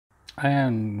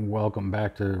And welcome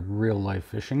back to Real Life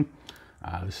Fishing.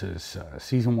 This is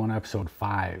Season 1, Episode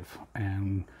 5,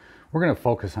 and we're going to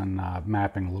focus on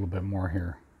mapping a little bit more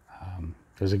here.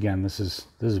 Because again, this is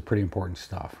pretty important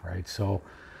stuff, right? So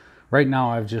right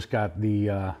now I've just got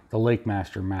the Lake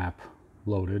Master map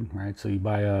loaded, right? So you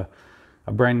buy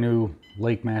a brand new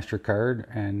Lake Master card,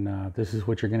 and this is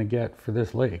what you're going to get for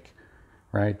this lake,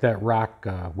 right? That rock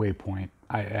waypoint,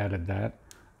 I added that.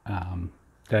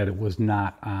 That it was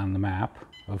not on the map,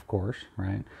 of course,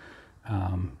 right?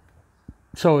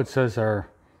 So it says our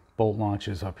boat launch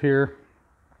is up here,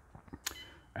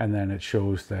 and then it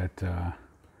shows that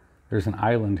there's an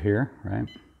island here, right?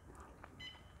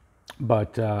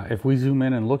 But if we zoom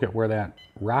in and look at where that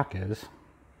rock is,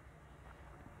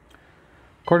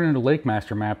 according to the Lake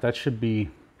Master map, that should be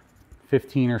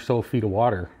 15 or so feet of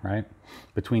water, right?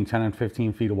 Between 10 and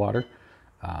 15 feet of water.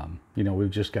 You know,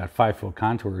 we've just got 5-foot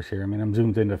contours here. I mean, I'm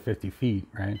zoomed into 50 feet,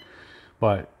 right?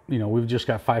 But, you know, we've just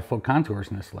got 5-foot contours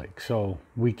in this lake. So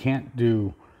we can't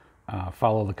do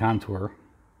follow the contour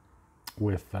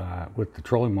with the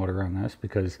trolling motor on this,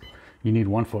 because you need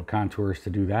 1-foot contours to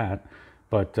do that.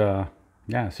 But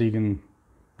yeah, so you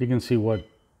can see what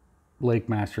Lake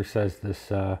Master says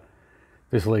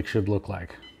this lake should look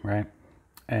like, right?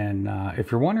 And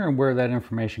if you're wondering where that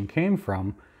information came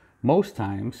from, most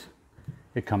times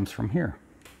it comes from here.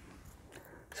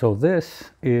 So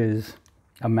this is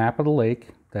a map of the lake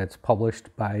that's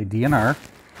published by DNR.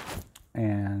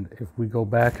 And if we go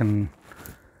back and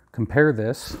compare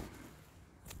this,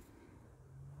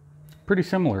 pretty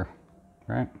similar,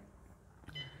 right?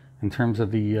 In terms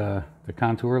of the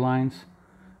contour lines,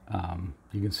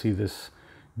 you can see this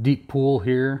deep pool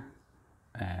here,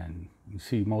 and you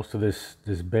see most of this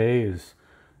bay is,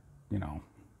 you know,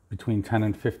 between 10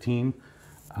 and 15.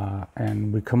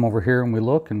 And we come over here and we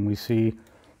look and we see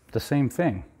the same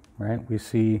thing, right? We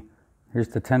see, here's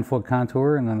the 10-foot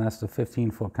contour, and then that's the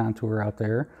 15-foot contour out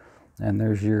there. And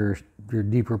there's your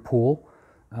deeper pool.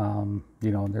 You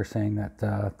know, they're saying that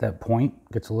that point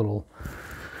gets a little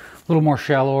more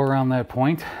shallow around that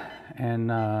point. And,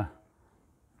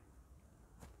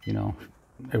 you know,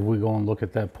 if we go and look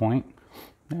at that point,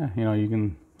 yeah, you know, you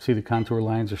can see the contour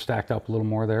lines are stacked up a little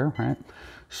more there, right?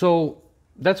 So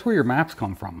that's where your maps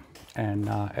come from. And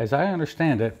as I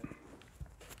understand it,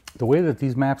 the way that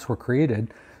these maps were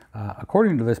created,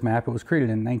 according to this map, it was created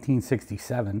in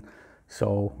 1967.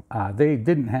 So they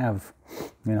didn't have,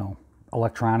 you know,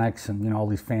 electronics and, you know, all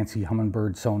these fancy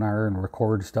Humminbird sonar and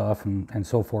record stuff and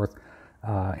so forth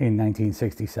in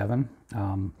 1967.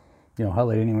 You know, hell,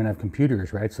 they didn't even have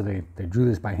computers, right? So they drew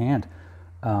this by hand.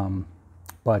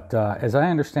 But as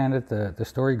I understand it, the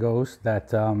story goes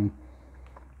that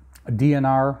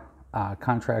DNR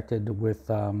contracted with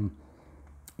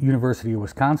University of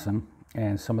Wisconsin,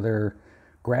 and some of their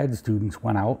grad students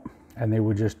went out and they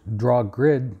would just draw a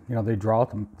grid. You know, they draw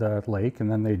out the lake,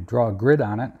 and then they'd draw a grid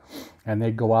on it, and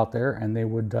they'd go out there and they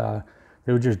would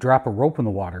just drop a rope in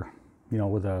the water, you know,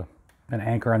 with an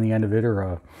anchor on the end of it,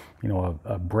 or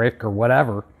a brick or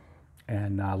whatever,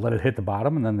 and let it hit the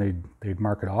bottom, and then they'd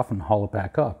mark it off and haul it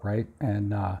back up, right?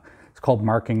 And it's called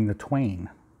marking the Twain.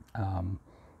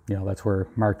 You know, that's where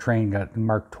Mark Twain got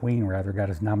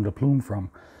his nom de plume from.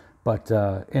 But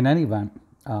in any event,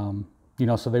 you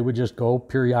know, so they would just go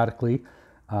periodically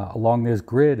along this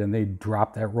grid, and they'd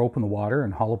drop that rope in the water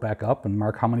and haul it back up and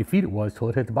mark how many feet it was till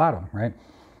it hit the bottom, right?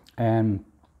 And,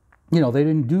 you know, they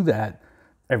didn't do that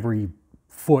every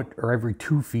foot or every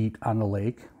 2 feet on the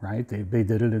lake, right? They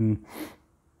did it in,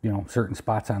 you know, certain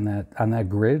spots on that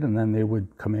grid, and then they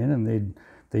would come in and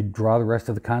they'd draw the rest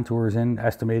of the contours in,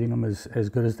 estimating them as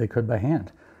good as they could by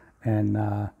hand. And,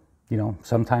 you know,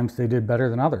 sometimes they did better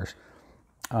than others.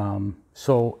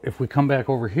 So if we come back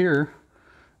over here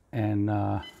and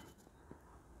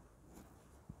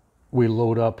we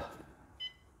load up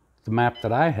the map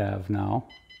that I have now.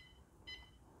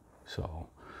 So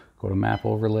go to Map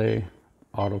Overlay,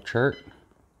 Autochart.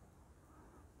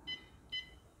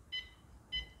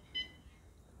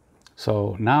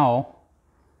 So now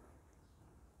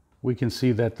we can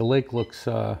see that the lake looks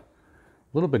a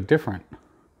little bit different,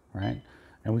 right?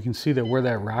 And we can see that where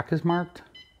that rock is marked,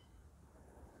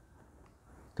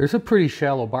 there's a pretty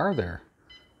shallow bar there.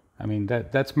 I mean,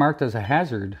 that's marked as a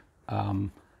hazard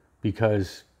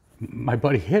because my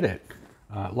buddy hit it.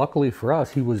 Luckily for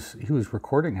us, he was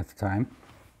recording at the time.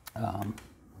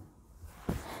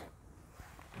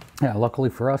 Yeah, luckily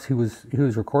for us, he was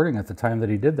recording at the time that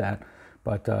he did that.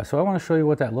 But so I want to show you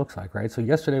what that looks like, right? So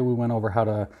yesterday we went over how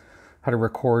to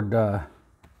record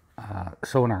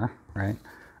sonar, right?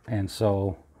 And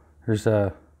so here's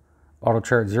a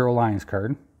Autochart 0 lines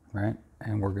card, right?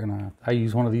 and I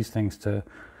use one of these things to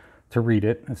read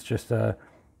it. It's just a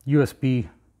USB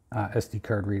SD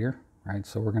card reader, right?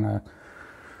 So we're gonna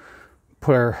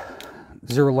put our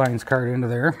zero lines card into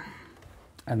there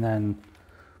and then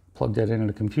plug that into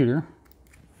the computer.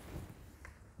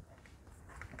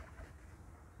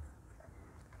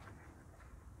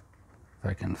 If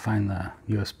I can find the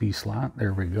USB slot,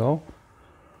 there we go.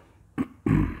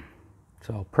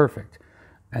 So perfect.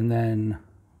 And then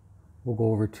we'll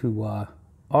go over to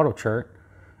Autochart.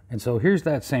 And so here's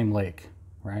that same lake,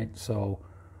 right? So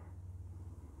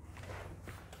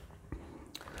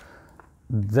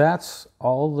that's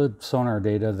all the sonar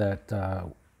data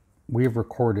that we have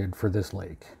recorded for this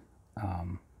lake.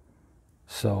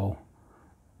 So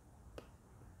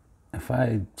if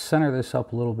I center this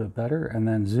up a little bit better and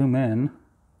then zoom in,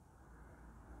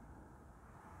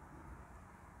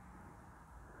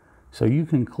 so you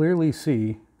can clearly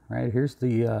see, right, here's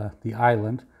the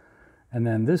island, and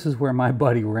then this is where my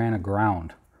buddy ran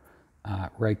aground,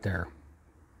 right there.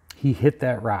 He hit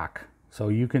that rock. So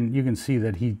you can see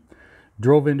that he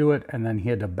drove into it and then he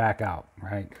had to back out,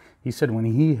 right? He said when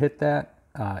he hit that,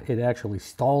 it actually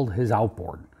stalled his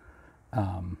outboard.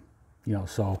 You know,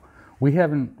 so we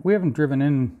haven't driven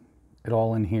in it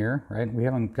all in here, right? We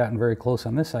haven't gotten very close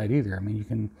on this side either. I mean, you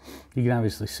can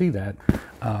obviously see that,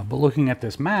 but looking at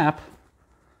this map,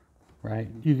 right,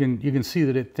 you can see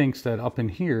that it thinks that up in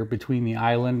here between the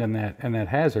island and that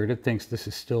hazard, it thinks this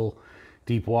is still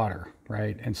deep water,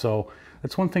 right? And so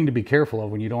that's one thing to be careful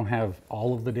of when you don't have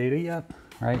all of the data yet,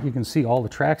 right? You can see all the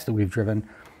tracks that we've driven.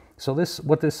 So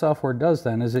what this software does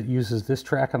then is it uses this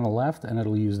track on the left and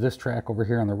it'll use this track over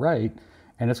here on the right,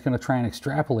 and it's going to try and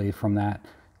extrapolate from that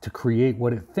to create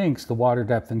what it thinks the water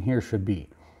depth in here should be,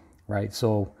 right?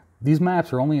 So these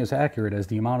maps are only as accurate as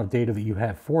the amount of data that you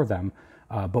have for them,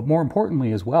 but more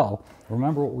importantly as well,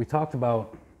 remember what we talked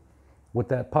about with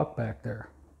that puck back there.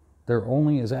 They're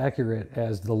only as accurate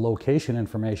as the location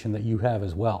information that you have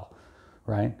as well,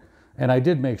 right? And I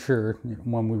did make sure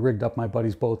when we rigged up my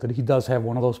buddy's boat that he does have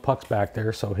one of those pucks back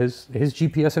there, so his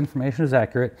GPS information is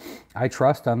accurate. I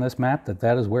trust on this map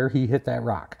that is where he hit that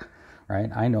rock,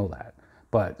 right? I know that.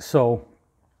 But so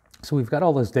we've got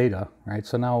all this data, right?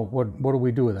 So now what do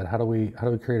we do with it? How do we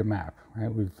create a map,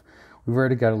 right? We've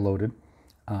already got it loaded.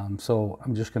 So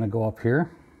I'm just going to go up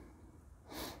here,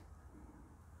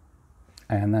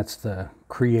 and that's the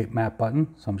create map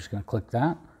button. So I'm just going to click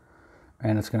that,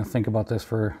 and it's going to think about this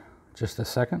for just a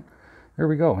second. There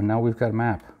we go. And now we've got a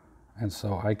map. And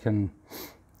so I can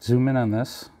zoom in on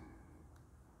this.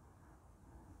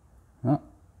 Oh,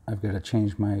 I've got to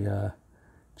change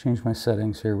my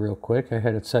settings here real quick. I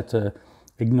had it set to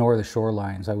ignore the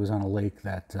shorelines. I was on a lake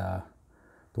that the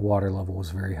water level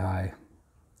was very high,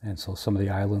 and so some of the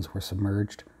islands were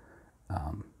submerged.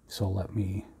 So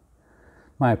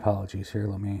my apologies here.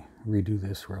 Let me redo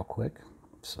this real quick.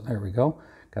 So there we go.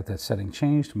 Got that setting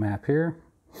changed. Map here.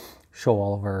 Show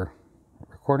all of our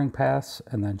recording paths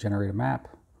and then generate a map.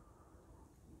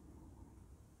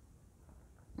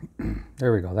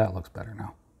 There we go. That looks better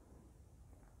now.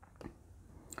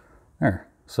 There.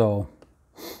 So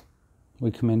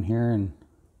we come in here and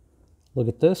look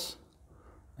at this,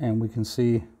 and we can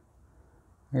see,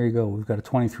 there you go. We've got a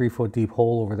 23-foot deep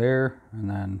hole over there, and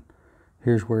then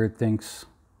here's where it thinks,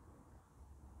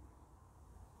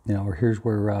 you know, or here's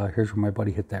where my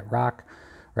buddy hit that rock,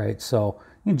 right? So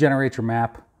you generate your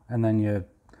map, and then you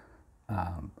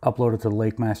upload it to the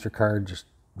Lake Master card. Just,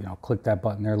 you know, click that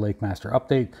button there, Lake Master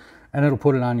Update, and it'll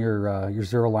put it on your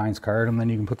zero lines card, and then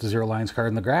you can put the zero lines card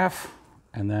in the graph,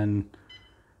 and then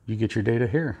you get your data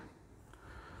here.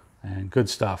 And good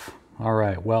stuff. All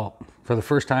right, well, for the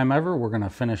first time ever, we're going to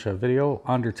finish a video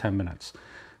under 10 minutes.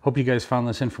 Hope you guys found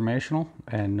this informational,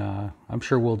 and I'm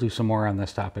sure we'll do some more on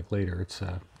this topic later. It's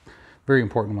a very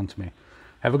important one to me.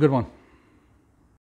 Have a good one.